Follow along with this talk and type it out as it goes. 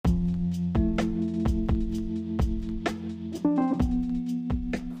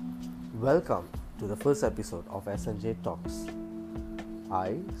Welcome to the first episode of SNJ Talks.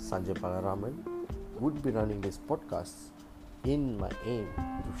 I, Sanjay Balaraman, would be running this podcast in my aim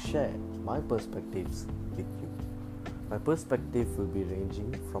to share my perspectives with you. My perspective will be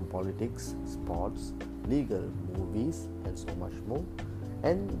ranging from politics, sports, legal, movies, and so much more,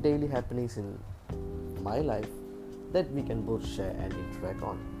 and daily happenings in my life that we can both share and interact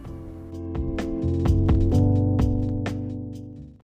on.